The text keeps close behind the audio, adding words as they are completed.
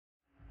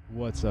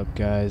What's up,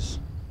 guys?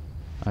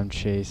 I'm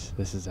Chase.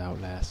 This is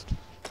Outlast.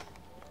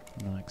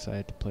 I'm not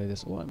excited to play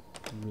this. Well, I'm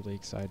really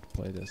excited to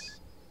play this.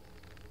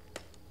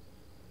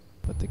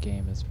 But the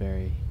game is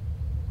very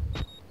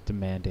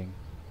demanding,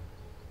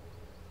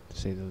 to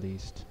say the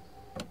least.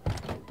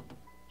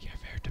 Yeah,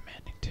 very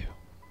demanding too.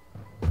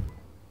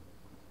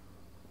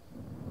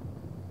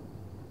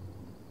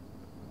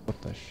 What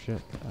the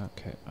shit?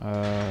 Okay,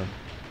 well,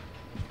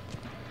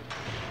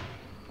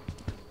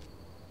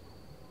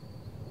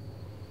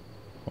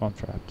 I'm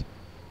trapped.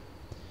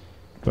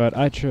 But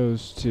I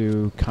chose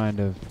to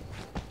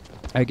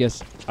I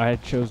guess I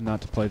chose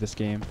not to play this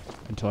game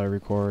until I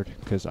record,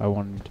 because I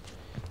wanted,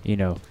 you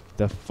know,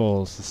 the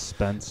full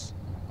suspense.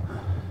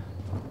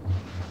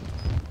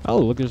 Oh,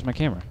 look, there's my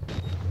camera.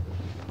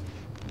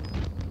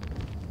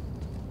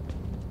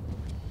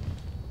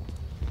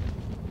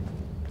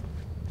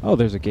 Oh,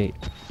 there's a gate.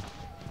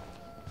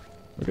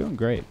 We're doing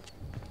great.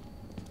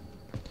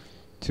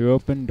 To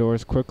open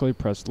doors quickly,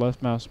 press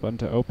left mouse button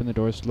to open the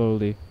door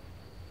slowly.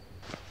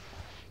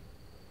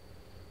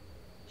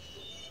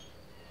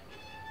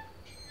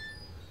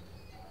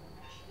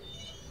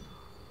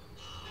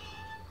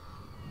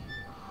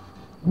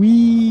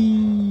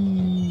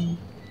 Wee!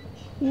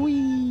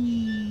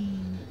 Wee!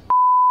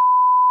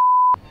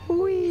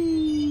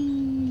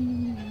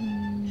 Wee!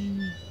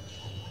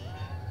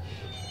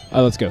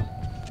 Oh, let's go.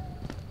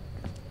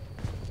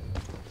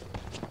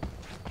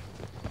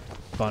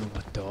 Fun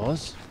with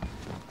doors?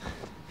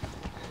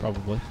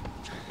 Probably.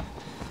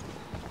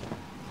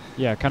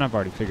 Yeah, I kind of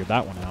already figured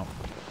that one out.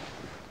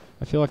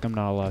 I feel like I'm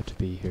not allowed to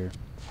be here.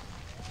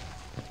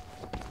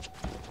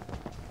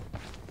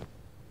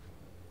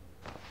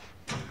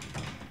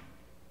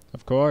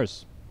 Of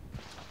course.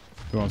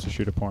 Who wants to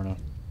shoot a porno?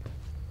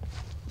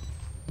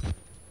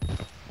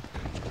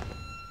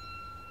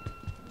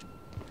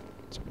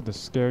 What's with the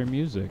scary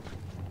music?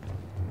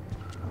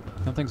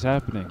 Nothing's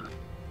happening.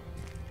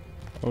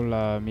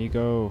 Hola,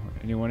 amigo.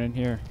 Anyone in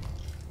here?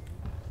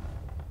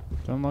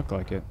 Don't look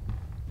like it.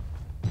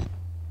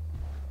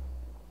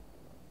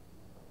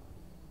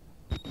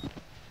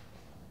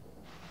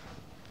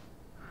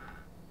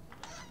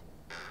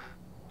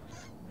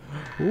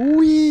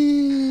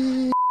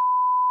 Wee!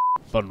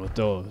 Fun with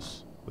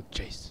those. With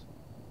Chase.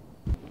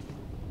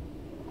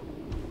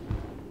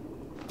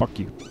 Fuck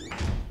you.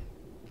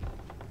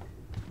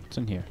 What's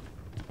in here?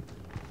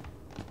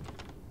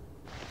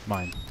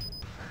 Mine.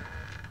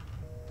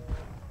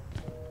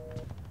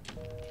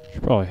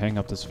 Should probably hang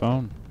up this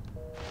phone.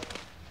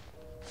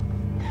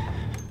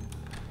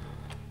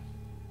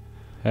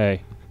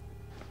 Hey.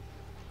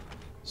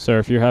 Sir,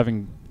 if you're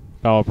having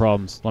bowel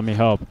problems, let me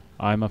help.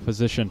 I'm a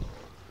physician.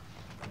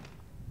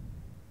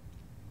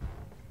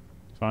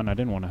 Fine, I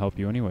didn't want to help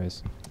you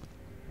anyways.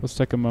 Let's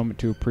take a moment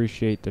to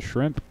appreciate the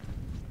shrimp.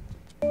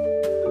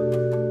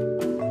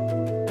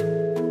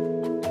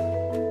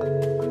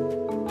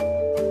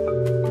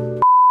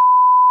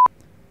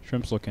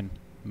 Shrimp's looking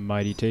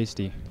mighty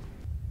tasty.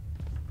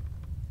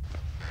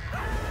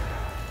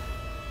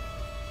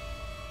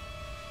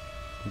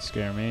 You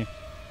scare me.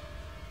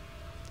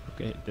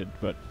 Okay, it did,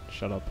 but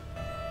shut up.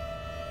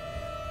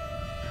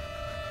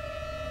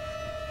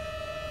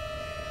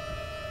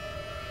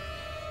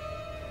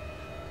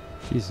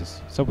 Jesus,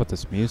 what's up with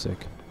this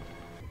music?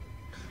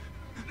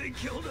 They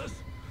killed us.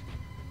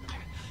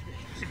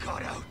 You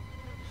got out.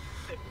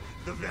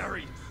 The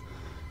variants.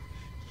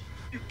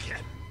 You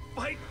can't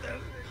fight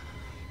them.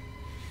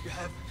 You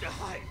have to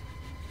hide.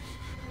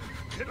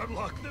 You can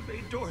unlock the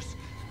main doors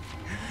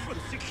for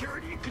the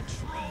security and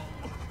control.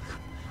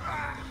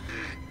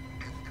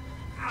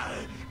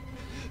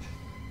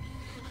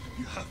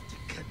 You have to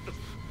get the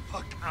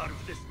fuck out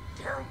of this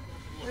terrible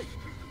place.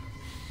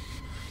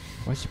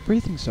 Why is he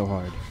breathing so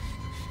hard?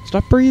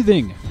 Stop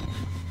breathing!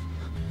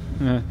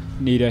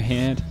 Need a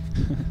hand?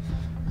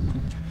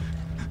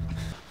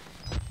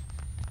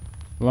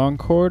 Long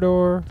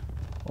corridor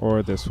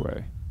or this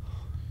way?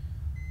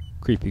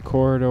 Creepy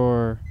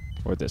corridor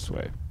or this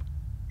way?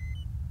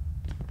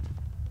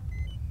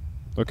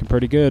 Looking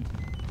pretty good.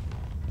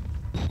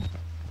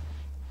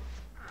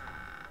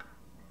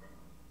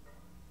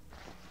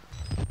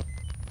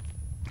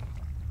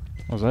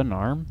 Was that an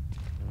arm?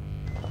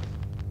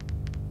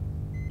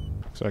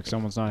 Looks like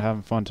someone's not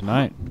having fun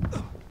tonight.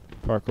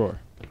 Parkour.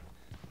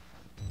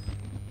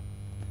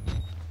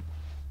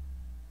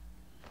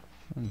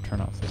 I'm gonna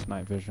turn off this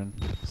night vision.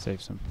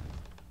 Save some.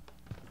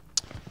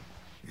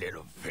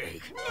 Little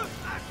pig.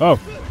 Oh!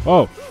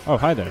 Oh! Oh,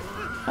 hi there.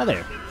 Hi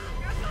there.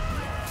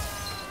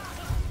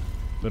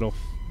 Little...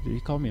 Did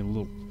you call me a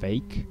little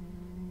fake?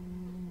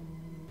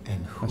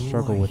 And I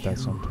struggle with that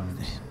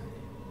sometimes.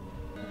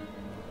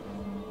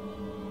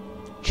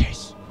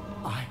 Chase.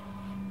 I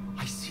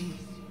see.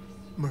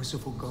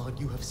 Merciful God,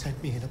 you have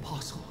sent me an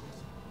apostle.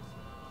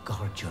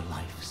 Guard your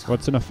life, son.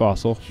 What's in a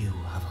fossil? You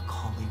have a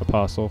calling.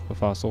 Apostle. A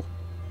fossil.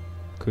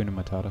 Kuna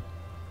Matata.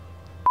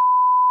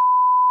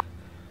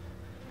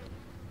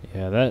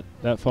 Yeah,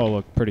 that fall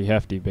looked pretty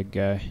hefty, big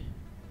guy.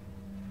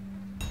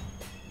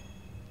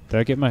 Did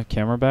I get my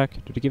camera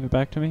back? Did he give it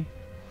back to me?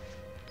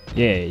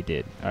 Yeah, he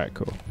did. Alright,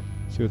 cool.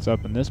 See what's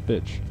up in this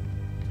bitch.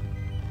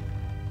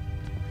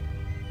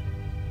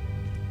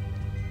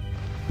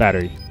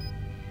 Battery.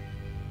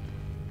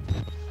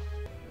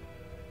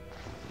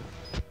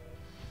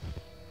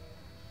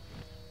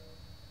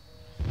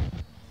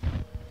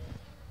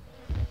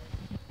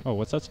 Oh,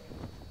 what's that?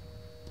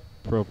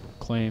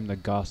 Proclaim the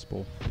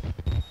gospel.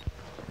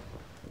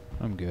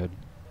 I'm good.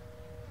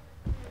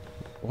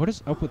 What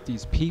is up with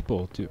these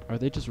people? Are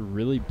they just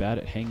really bad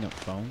at hanging up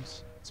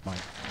phones? It's mine.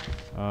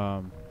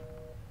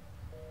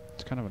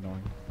 It's kind of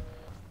annoying.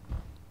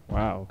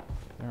 Wow,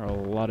 there are a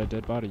lot of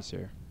dead bodies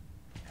here.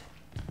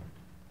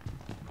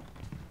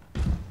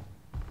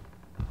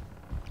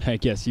 I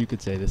guess you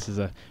could say this is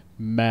a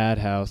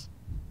madhouse.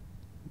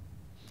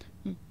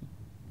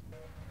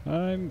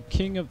 I'm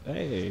king of...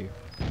 Hey.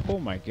 Oh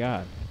my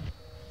god.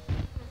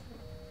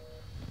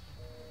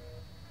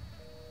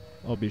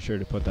 I'll be sure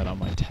to put that on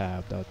my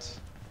tab.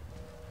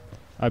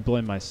 I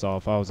blame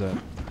myself.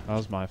 That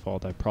was my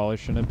fault. I probably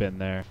shouldn't have been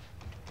there.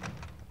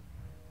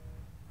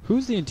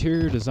 Who's the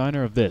interior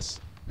designer of this?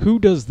 Who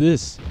does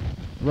this?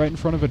 Right in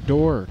front of a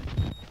door.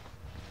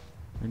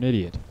 You're an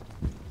idiot.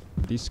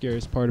 The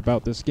scariest part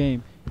about this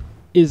game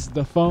is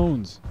the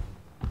phones.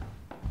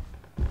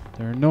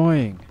 They're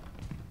annoying.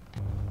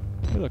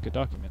 Hey, look, a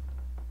document.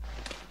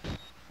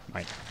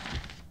 Mine.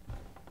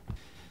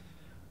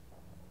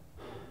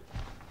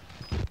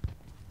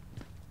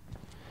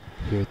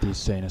 Here at the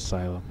insane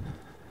asylum,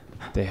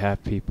 they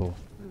have people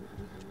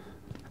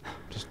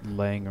just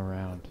laying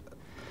around.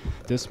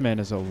 This man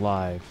is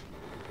alive.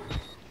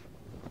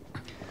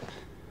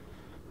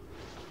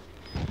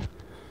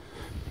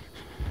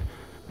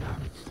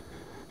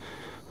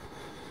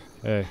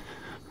 Hey,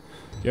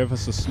 give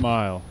us a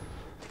smile.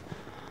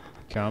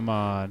 Come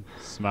on,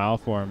 smile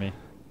for me.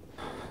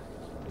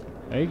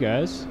 Hey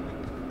guys,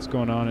 what's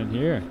going on in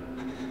here?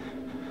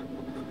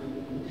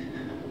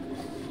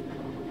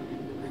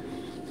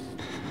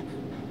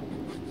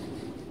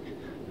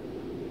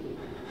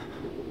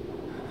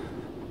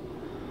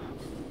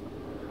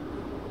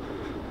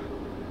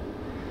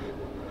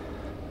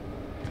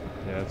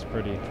 Yeah,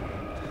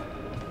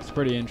 it's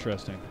pretty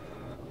interesting.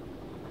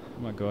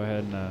 I'm gonna go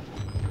ahead and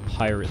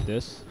pirate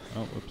this.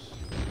 Oh, whoops.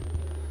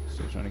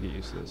 Still trying to get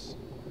used to this.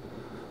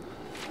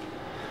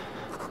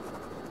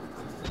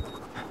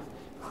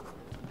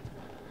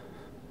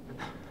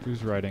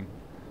 Who's writing?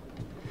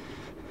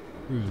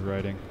 Who's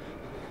writing?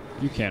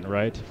 You can't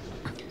write. You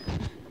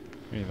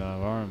don't even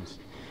have arms.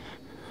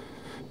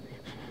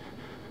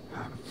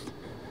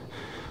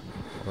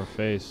 Or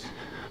face.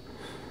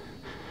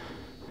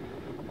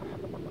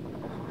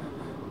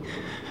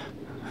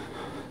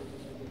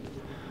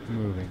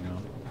 Moving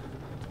on.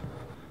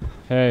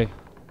 Hey.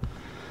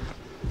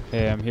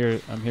 Hey, I'm here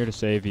to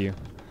save you.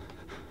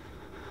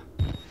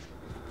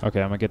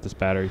 Okay, I'm gonna get this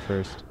battery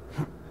first.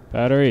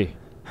 Battery!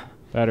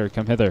 Battery,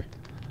 come hither.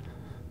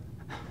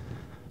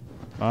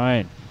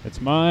 Mine.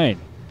 It's mine!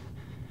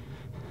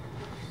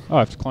 Oh, I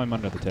have to climb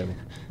under the table.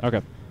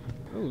 Okay.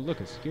 Oh, look,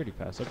 a security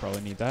pass. I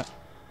probably need that.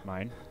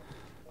 Mine.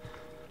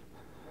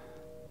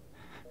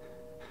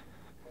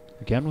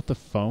 Again with the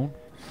phone?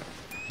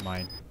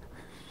 Mine.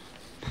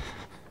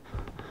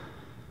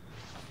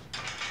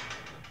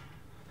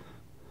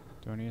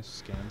 Do I need to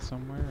scan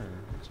somewhere, or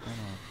what's going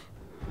on?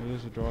 Maybe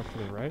there's a door off to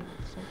the right?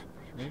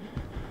 Maybe?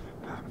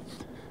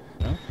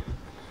 No?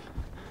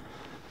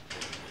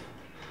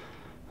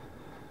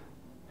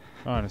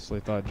 Honestly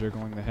thought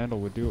jiggling the handle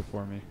would do it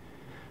for me.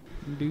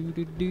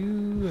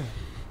 Do.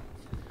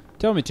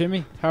 Tell me,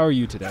 Timmy, how are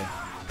you today?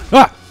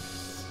 Ah!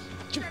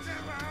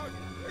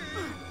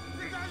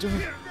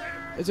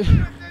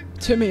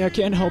 Timmy, I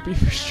can't help you.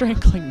 You're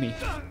strangling me.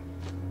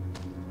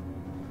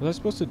 Was I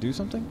supposed to do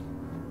something?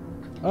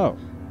 Oh.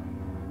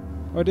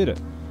 Oh, I did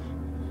it.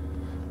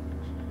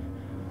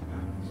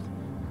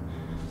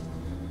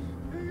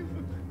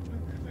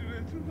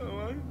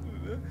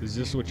 Is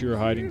this what you were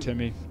hiding,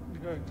 Timmy?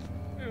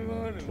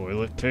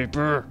 Toilet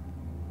paper!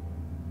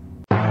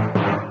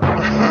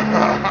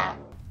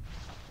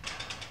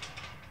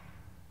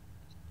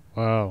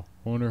 Wow,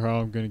 wonder how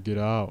I'm gonna get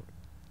out.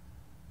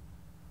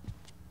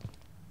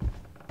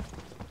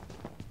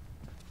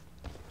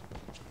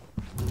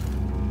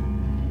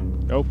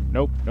 Nope,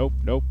 nope, nope,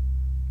 nope.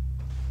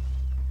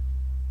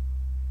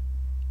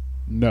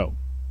 No.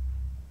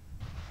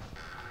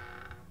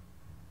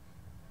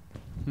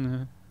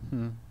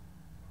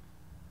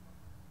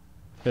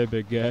 Hey,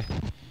 big guy.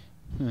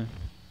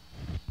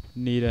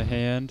 Need a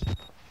hand?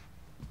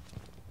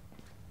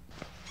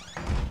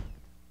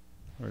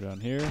 We're down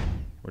here,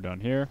 we're down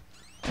here,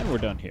 and we're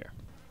done here.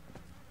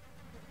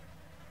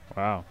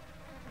 Wow.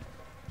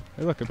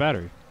 Hey, look, a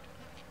battery.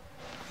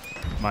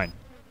 Mine.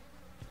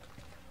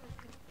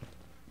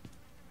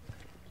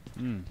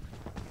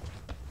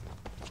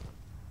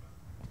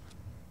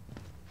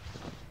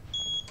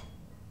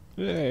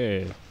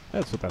 Hey,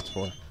 that's what that's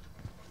for.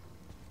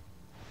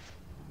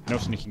 No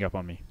sneaking up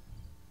on me.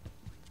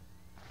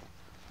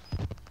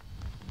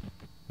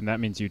 And that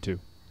means you too.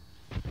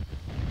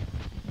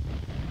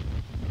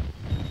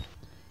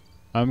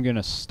 I'm going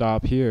to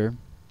stop here.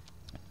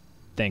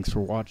 Thanks for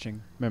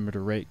watching. Remember to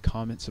rate,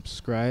 comment,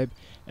 subscribe.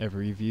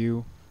 Every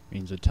view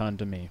means a ton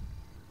to me.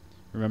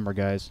 Remember,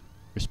 guys,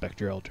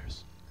 respect your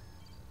elders.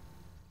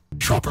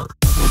 Chopper.